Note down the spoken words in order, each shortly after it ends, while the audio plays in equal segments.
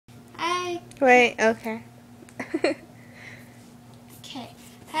Hi. Wait, okay. Okay.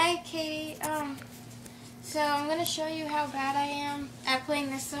 Hi, Katie. So I'm gonna show you how bad I am at playing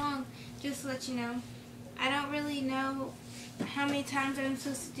this song. Just to let you know, I don't really know how many times I'm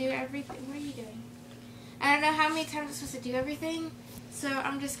supposed to do everything. What are you doing? I don't know how many times I'm supposed to do everything, so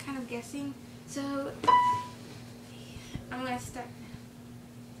I'm just kind of guessing. So I'm gonna start now.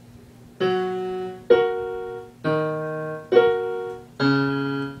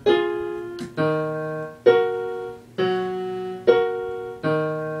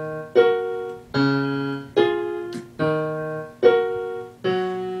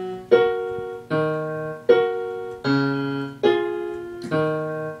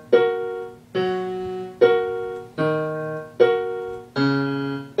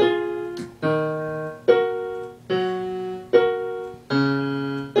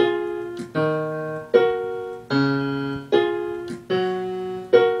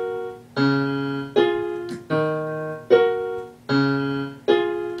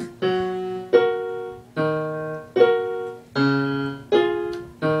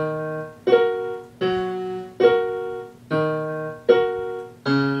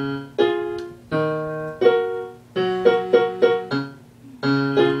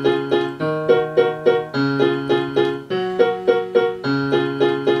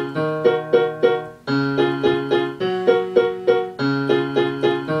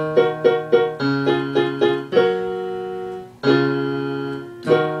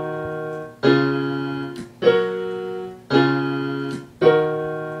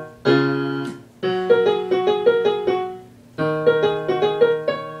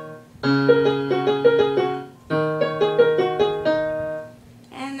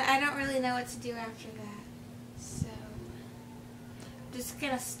 And I don't really know what to do after that, so I'm just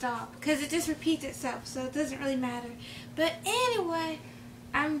gonna stop because it just repeats itself, so it doesn't really matter. But anyway,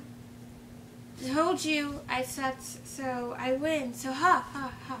 I'm told you I sucked, so I win. So ha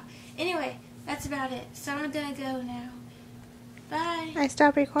ha ha. Anyway, that's about it. So I'm gonna go now. Bye. I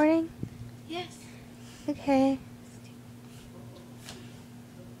stop recording? Yes. Okay.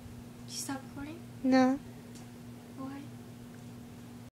 Did you stop recording? No.